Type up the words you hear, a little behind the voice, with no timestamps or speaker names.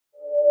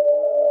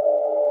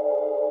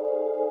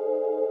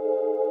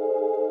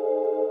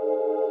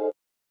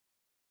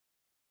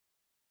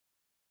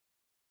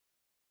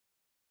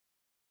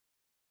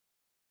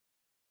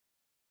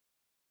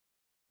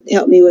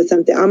help me with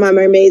something. All my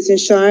mermaids and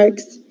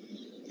sharks.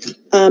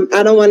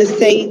 I don't want to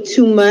say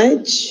too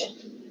much.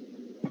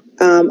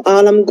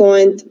 All I'm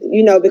going,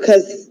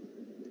 because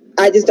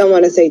I just don't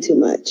want to say too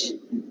much.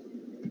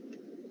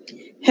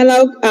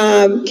 Hello,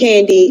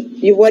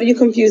 Candy. What are you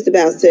confused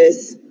about,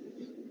 sis?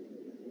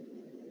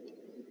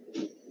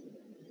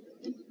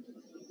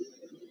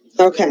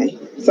 Okay,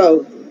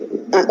 so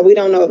we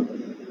don't know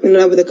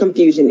what the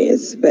confusion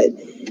is, but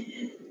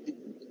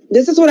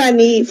this is what I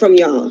need from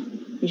y'all.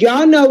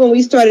 Y'all know when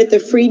we started the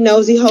Free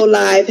Nosy Hole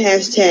Live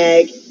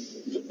hashtag,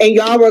 and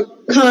y'all were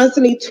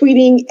constantly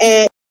tweeting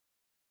at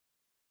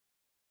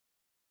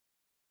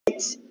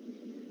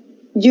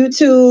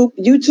YouTube.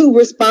 YouTube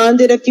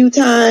responded a few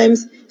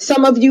times.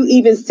 Some of you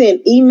even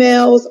sent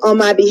emails on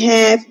my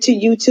behalf to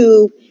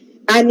YouTube.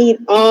 I need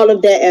all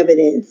of that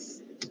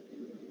evidence.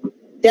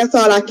 That's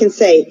all I can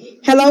say.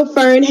 Hello,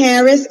 Fern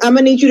Harris. I'm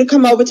going to need you to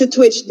come over to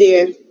Twitch,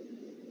 dear.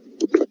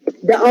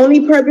 The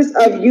only purpose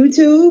of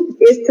YouTube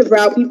is to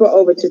route people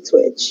over to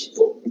Twitch.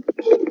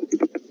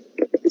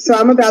 So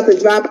I'm about to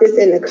drop this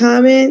in the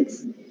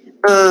comments.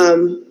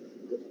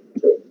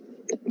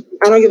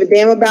 I don't give a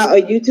damn about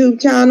a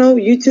YouTube channel.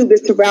 YouTube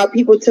is to route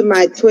people to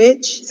my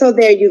Twitch. So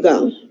there you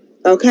go.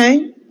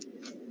 Okay?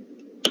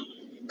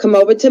 Come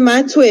over to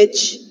my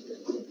Twitch.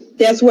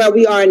 That's where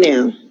we are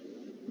now.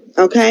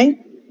 Okay?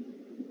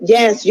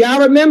 Yes, y'all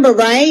remember,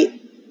 right?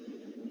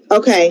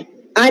 Okay.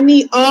 I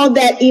need all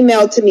that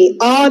emailed to me.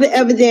 All the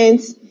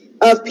evidence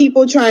of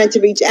people trying to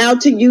reach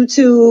out to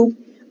YouTube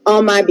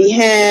on my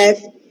behalf.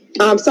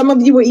 Some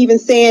of you were even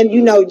saying,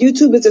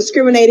 YouTube is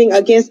discriminating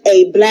against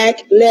a Black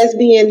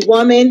lesbian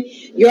woman.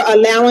 You're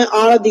allowing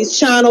all of these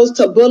channels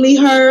to bully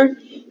her,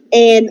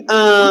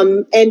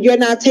 and you're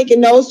not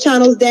taking those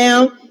channels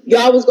down.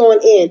 Y'all was going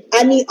in.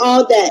 I need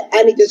all that.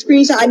 I need the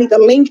screenshot. I need the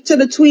link to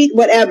the tweet,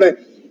 whatever.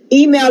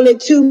 Email it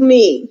to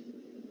me.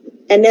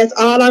 And that's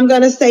all I'm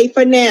going to say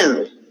for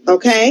now.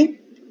 Okay?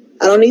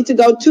 I don't need to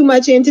go too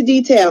much into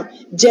detail.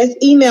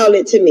 Just email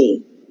it to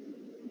me.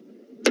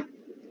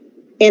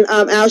 And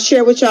I'll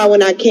share with y'all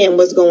when I can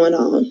what's going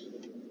on.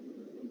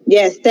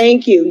 Yes,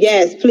 thank you.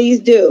 Yes, please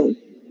do.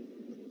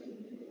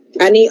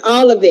 I need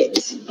all of it.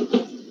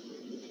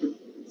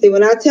 See,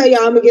 when I tell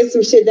y'all I'm going to get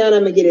some shit done,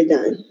 I'm going to get it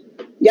done.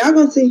 Y'all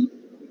going to see.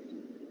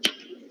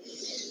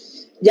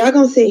 Y'all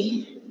going to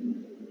see.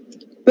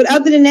 But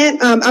other than that,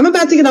 I'm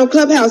about to get on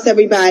Clubhouse,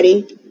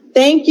 everybody.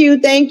 Thank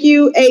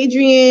you,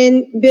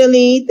 Adrian,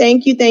 Billy.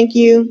 Thank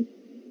you.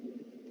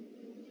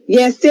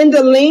 Yes, send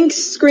the links,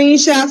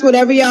 screenshots,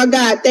 whatever y'all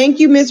got. Thank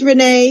you, Miss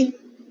Renee.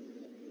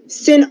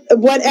 Send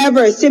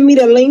whatever. Send me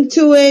the link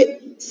to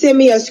it. Send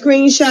me a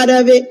screenshot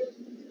of it.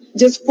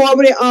 Just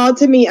forward it all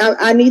to me.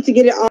 I need to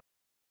get it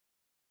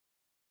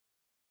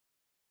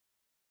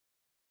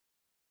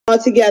all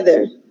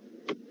together.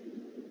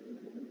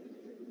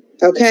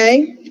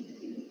 Okay?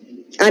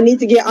 I need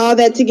to get all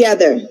that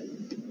together.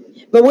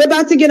 But we're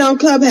about to get on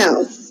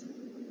Clubhouse.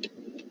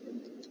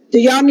 Do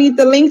y'all need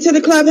the link to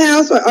the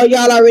Clubhouse, or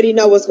y'all already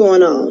know what's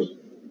going on?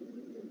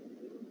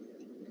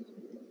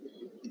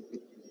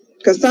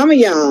 Because some of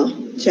y'all,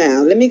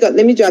 child, let me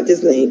drop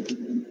this link.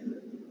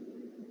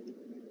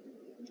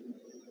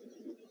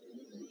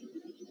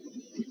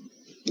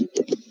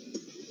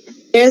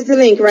 There's the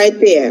link right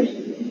there.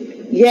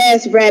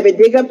 Yes, Rabbit,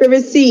 dig up the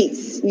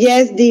receipts.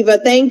 Yes, Diva,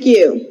 thank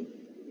you.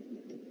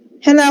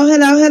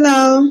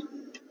 Hello.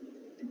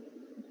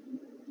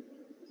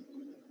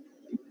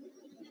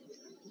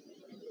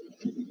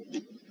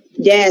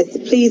 Yes,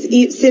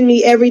 please send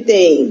me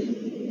everything.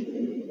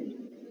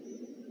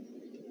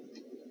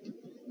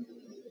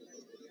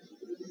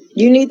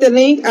 You need the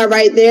link? All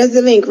right, there's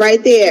the link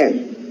right there.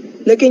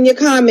 Look in your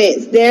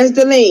comments. There's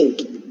the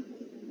link.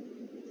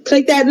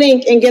 Click that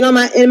link and get on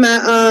my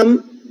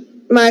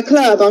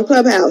club on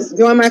Clubhouse.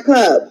 Join my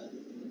club.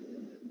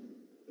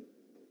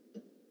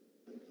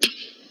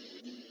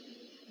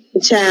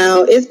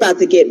 Child, it's about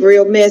to get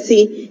real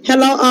messy.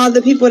 Hello, all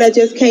the people that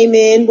just came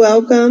in.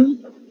 Welcome.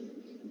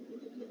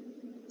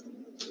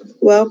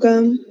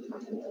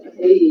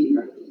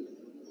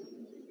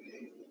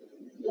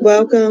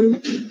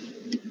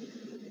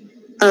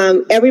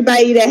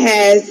 Everybody that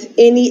has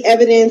any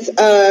evidence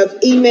of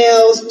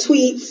emails,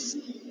 tweets,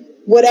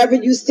 whatever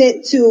you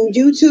sent to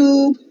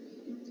YouTube,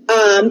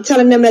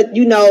 telling them that,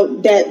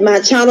 that my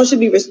channel should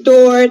be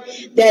restored,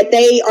 that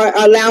they are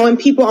allowing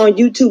people on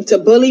YouTube to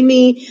bully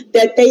me,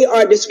 that they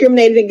are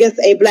discriminating against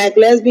a Black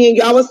lesbian.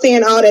 Y'all was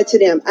saying all that to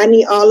them. I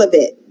need all of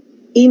it.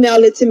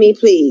 Email it to me,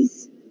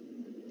 please.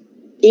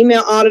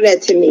 Email all of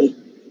that to me.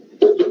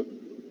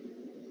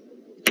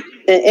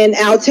 And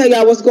I'll tell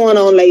y'all what's going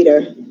on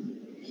later.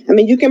 I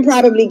mean, you can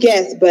probably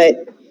guess,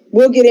 but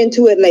we'll get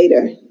into it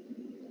later.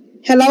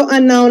 Hello,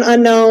 unknown.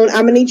 I'm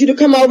going to need you to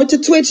come over to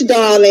Twitch,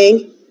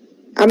 darling.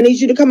 I'm going to need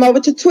you to come over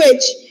to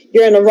Twitch.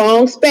 You're in the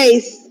wrong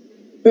space.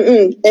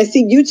 And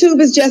see,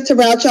 YouTube is just to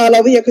route y'all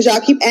over here because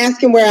y'all keep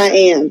asking where I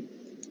am.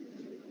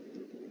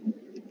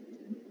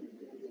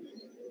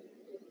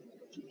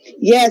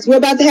 Yes, we're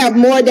about to have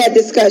more of that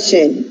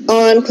discussion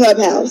on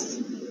Clubhouse.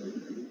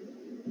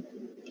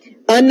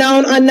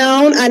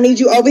 Unknown, I need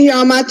you over here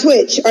on my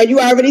Twitch. Are you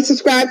already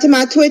subscribed to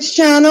my Twitch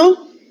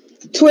channel?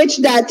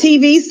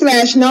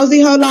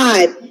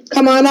 Twitch.tv/NosyHoLive.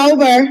 Come on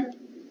over.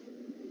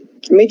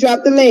 Let me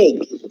drop the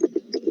link.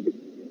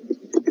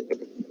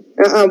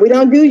 We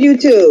don't do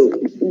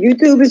YouTube.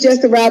 YouTube is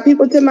just to route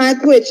people to my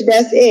Twitch.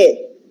 That's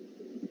it.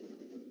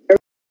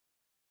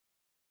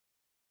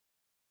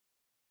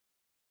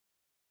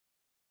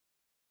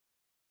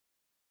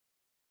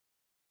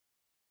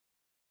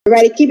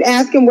 Everybody keep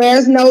asking,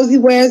 where's Nosy,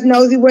 where's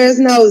Nosy, where's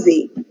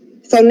Nosy?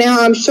 So now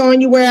I'm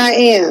showing you where I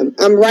am.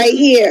 I'm right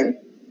here.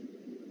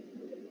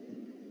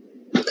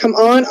 Come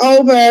on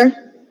over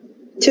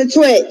to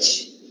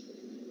Twitch.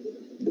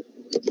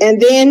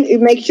 And then you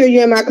make sure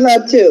you're in my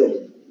club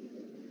too.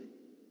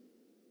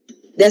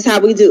 That's how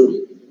we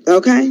do.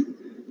 Okay?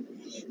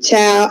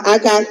 Child, I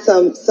got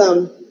some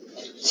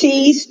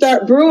tea.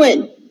 Start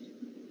brewing.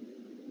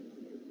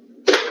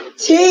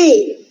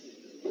 Tea.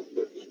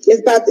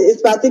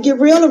 It's about to get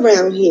real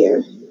around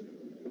here.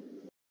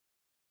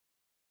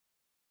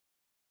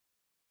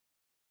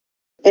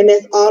 And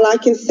that's all I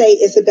can say.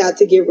 It's about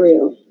to get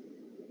real.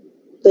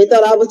 They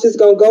thought I was just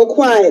going to go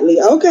quietly.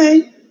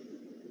 Okay.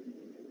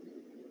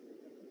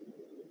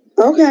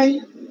 Okay.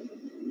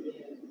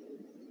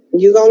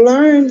 You going to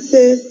learn,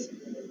 sis.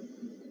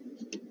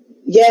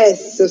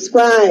 Yes,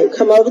 subscribe.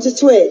 Come over to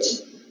Twitch.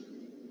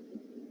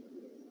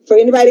 For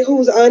anybody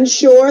who's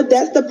unsure,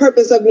 that's the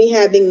purpose of me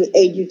having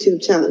a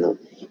YouTube channel.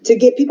 To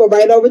get people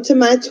right over to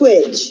my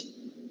Twitch.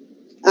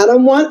 I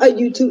don't want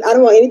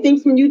anything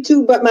from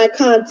YouTube but my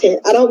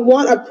content. I don't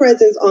want a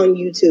presence on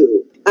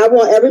YouTube. I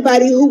want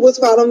everybody who was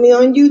following me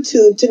on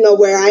YouTube to know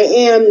where I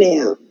am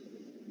now.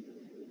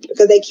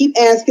 Because they keep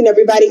asking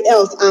everybody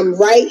else. I'm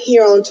right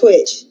here on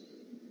Twitch.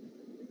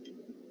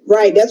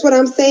 Right, that's what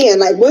I'm saying.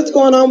 Like, what's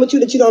going on with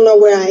you that you don't know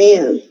where I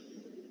am?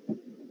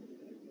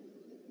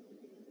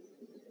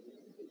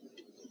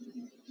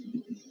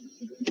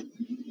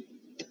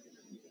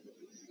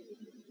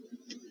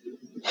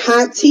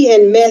 Hot tea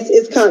and mess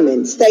is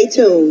coming. Stay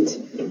tuned.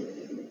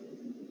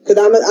 Because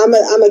I'm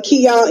a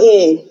key y'all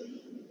in.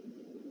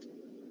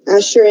 I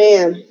sure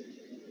am.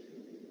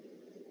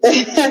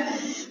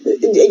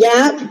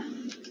 Yeah.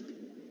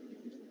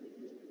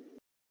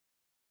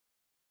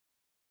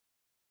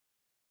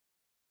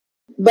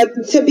 But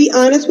to be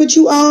honest with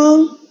you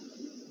all,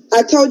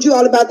 I told you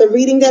all about the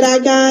reading that I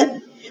got.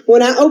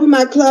 When I opened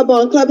my club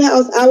on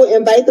Clubhouse, I would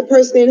invite the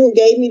person in who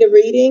gave me the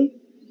reading.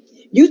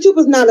 YouTube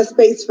is not a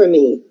space for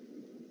me.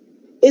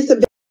 It's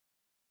a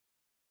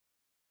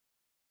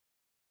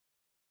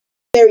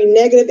very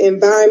negative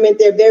environment.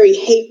 They're very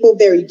hateful,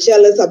 very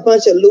jealous, a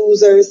bunch of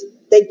losers.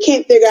 They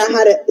can't figure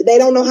out they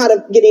don't know how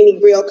to get any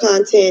real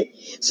content.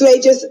 So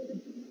they just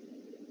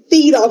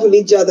feed off of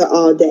each other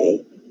all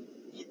day.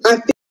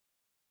 I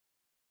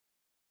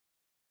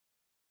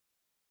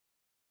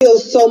feel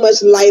so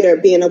much lighter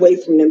being away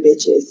from them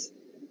bitches.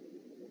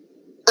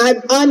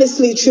 I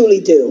honestly, truly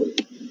do.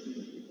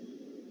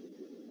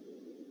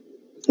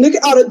 Look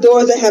at all the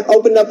doors that have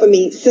opened up for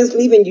me since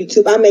leaving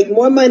YouTube. I make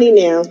more money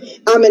now.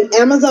 I'm an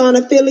Amazon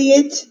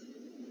affiliate.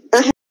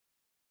 I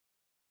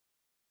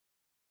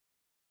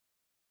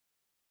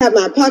have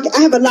my pocket.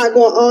 I have a lot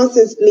going on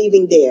since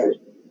leaving there.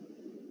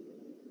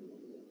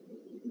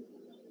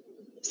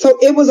 So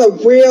it was a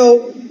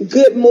real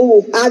good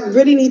move. I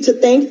really need to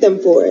thank them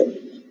for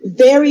it.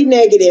 Very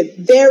negative,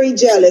 very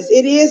jealous.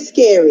 It is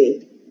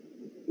scary.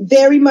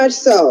 Very much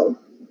so.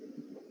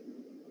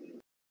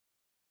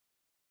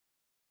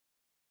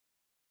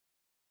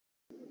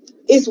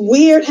 It's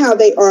weird how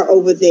they are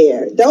over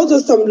there. Those are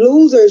some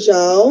losers,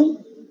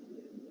 y'all.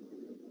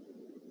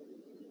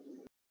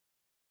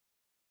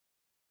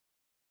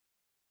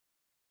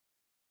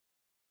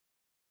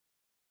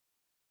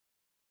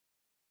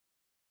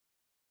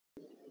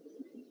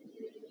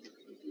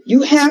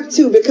 You have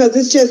to, because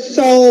it's just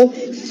so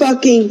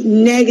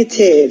fucking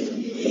negative.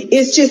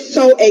 It's just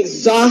so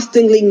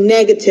exhaustingly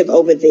negative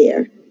over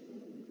there.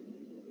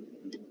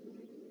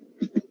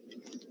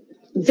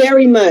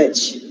 Very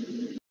much.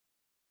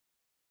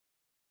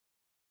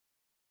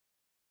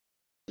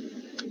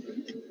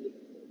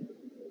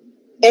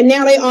 And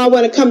now they all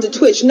want to come to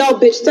Twitch. No,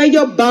 bitch, stay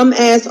your bum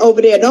ass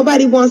over there.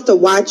 Nobody wants to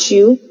watch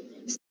you.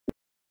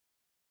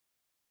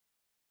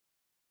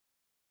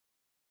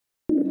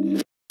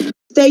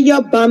 Stay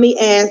your bummy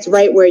ass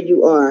right where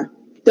you are.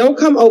 Don't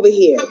come over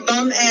here.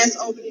 Bum ass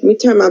over here. Let me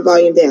turn my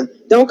volume down.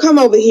 Don't come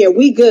over here.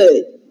 We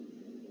good.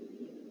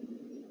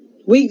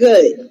 We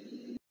good.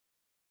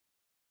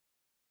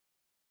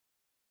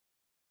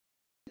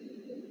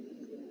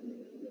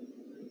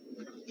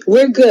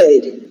 We're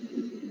good.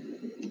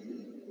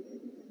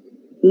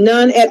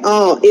 None at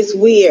all. It's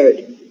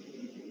weird.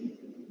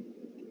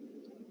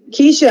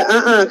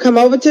 Keisha, come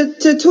over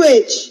to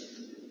Twitch.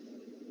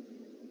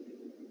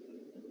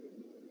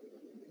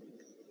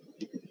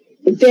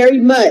 Very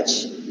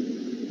much.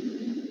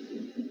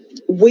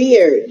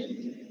 Weird.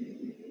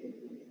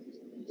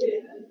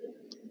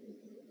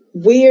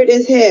 Weird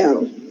as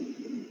hell.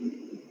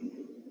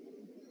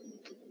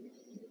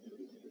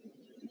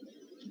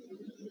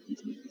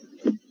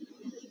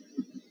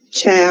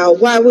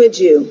 Child, why would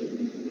you?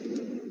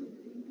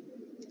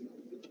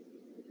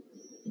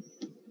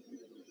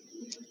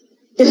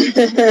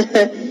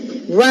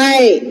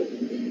 Right.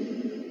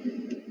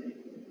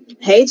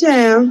 Hey,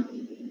 child.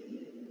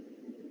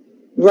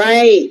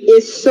 Right.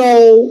 It's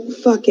so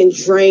fucking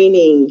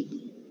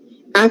draining.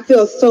 I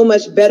feel so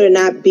much better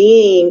not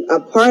being a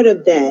part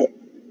of that.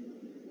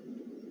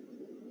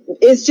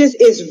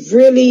 It's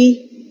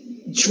really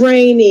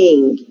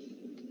draining.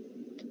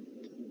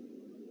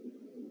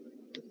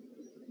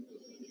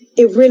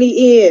 It really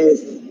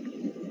is.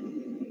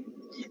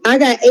 I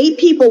got 8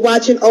 people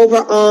watching over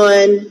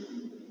on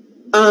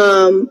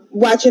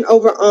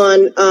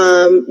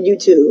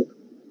YouTube.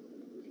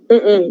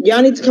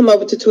 Y'all need to come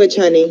over to Twitch,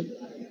 honey.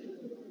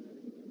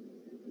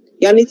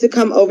 Y'all need to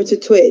come over to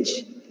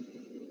Twitch.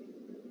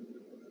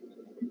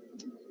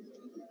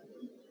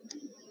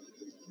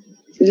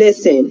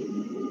 Listen.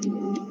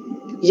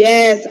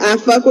 Yes, I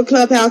fuck with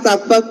Clubhouse. I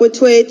fuck with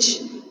Twitch.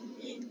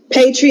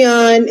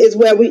 Patreon is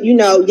where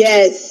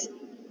yes.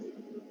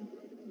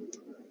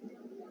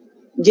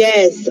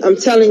 Yes, I'm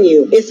telling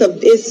you.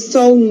 It's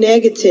so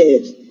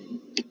negative.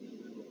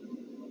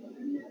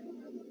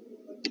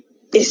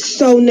 It's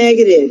so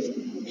negative.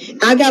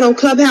 I got on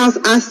Clubhouse.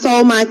 I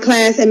sold my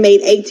class and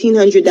made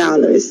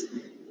 $1,800.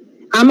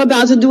 I'm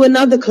about to do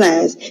another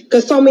class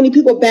because so many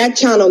people back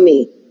channel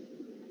me.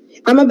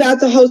 I'm about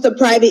to host a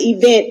private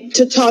event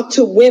to talk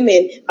to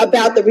women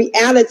about the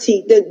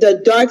reality,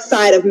 the dark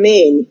side of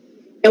men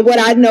and what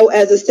I know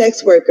as a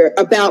sex worker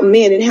about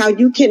men and how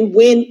you can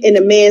win in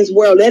a man's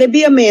world. Let it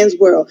be a man's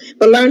world,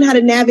 but learn how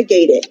to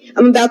navigate it.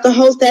 I'm about to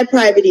host that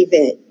private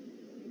event.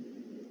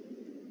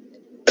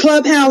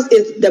 Clubhouse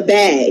is the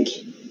bag.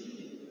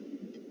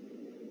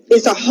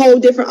 It's a whole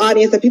different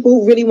audience of people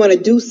who really want to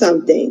do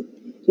something,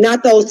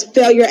 not those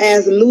failure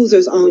ass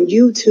losers on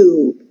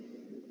YouTube.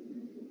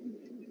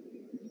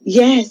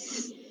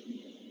 Yes.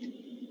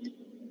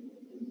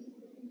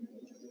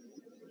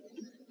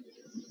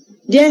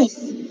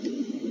 Yes.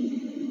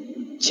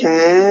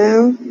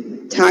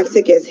 Child,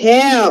 toxic as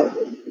hell.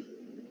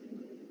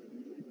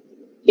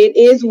 It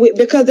is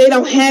because they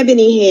don't have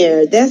any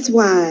hair. That's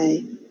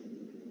why.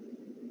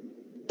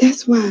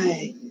 That's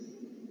why.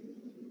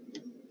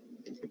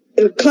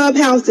 The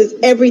Clubhouse is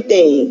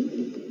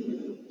everything.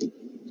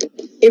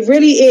 It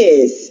really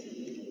is.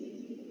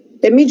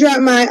 Let me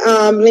drop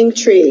my link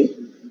tree.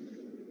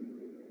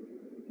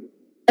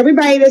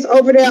 Everybody that's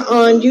over there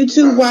on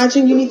YouTube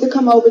watching, you need to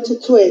come over to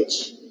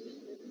Twitch.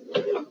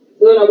 I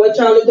don't know what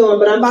y'all are doing,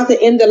 but I'm about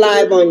to end the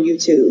live on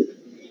YouTube.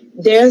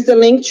 There's the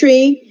link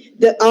tree.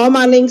 All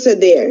my links are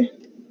there.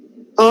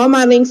 All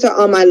my links are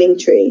on my link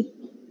tree.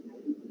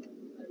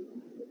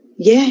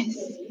 Yes.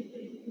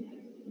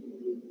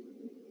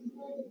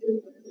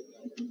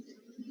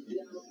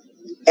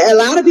 A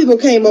lot of people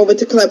came over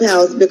to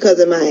Clubhouse because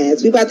of my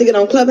ass. We about to get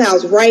on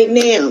Clubhouse right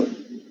now.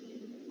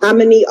 I'm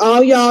going to need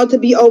all y'all to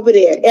be over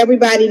there.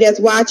 Everybody that's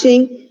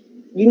watching,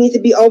 you need to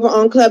be over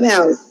on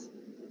Clubhouse.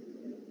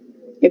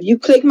 If you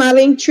click my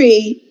link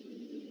tree,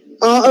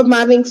 all of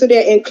my links are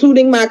there,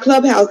 including my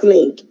Clubhouse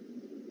link.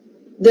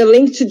 The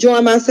link to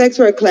join my sex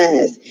work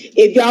class.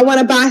 If y'all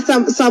want to buy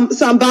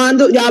some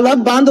bundle, y'all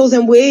love bundles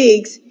and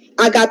wigs,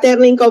 I got that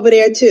link over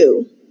there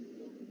too.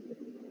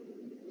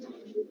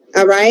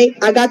 All right?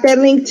 I got that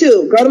link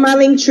too. Go to my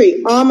link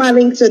tree. All my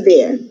links are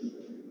there.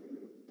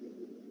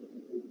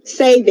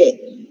 Save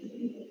it.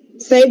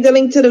 Save the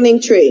link to the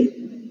link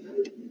tree.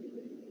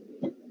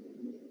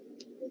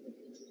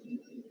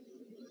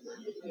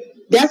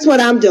 That's what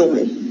I'm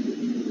doing.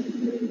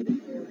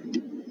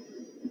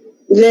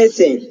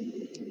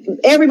 Listen,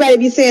 everybody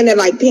be saying that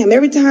like, damn,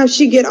 every time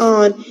she get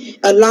on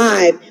a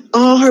live,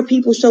 all her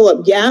people show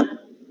up. Yep.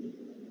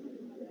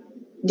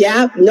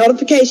 Yep.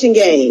 Notification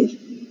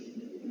game.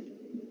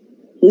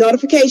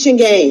 Notification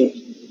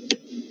game.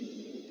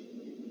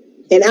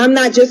 And I'm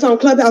not just on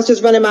Clubhouse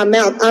just running my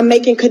mouth. I'm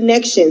making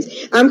connections.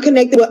 I'm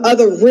connected with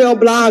other real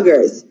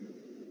bloggers.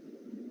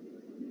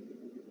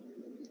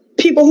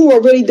 People who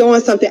are really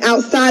doing something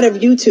outside of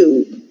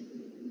YouTube.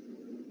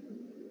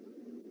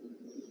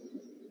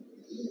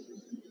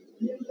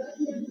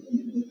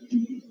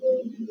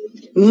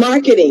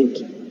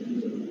 Marketing.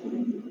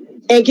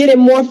 And getting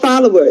more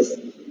followers.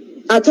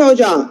 I told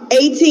y'all,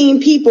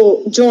 18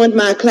 people joined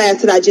my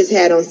class that I just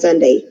had on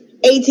Sunday.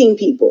 18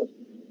 people.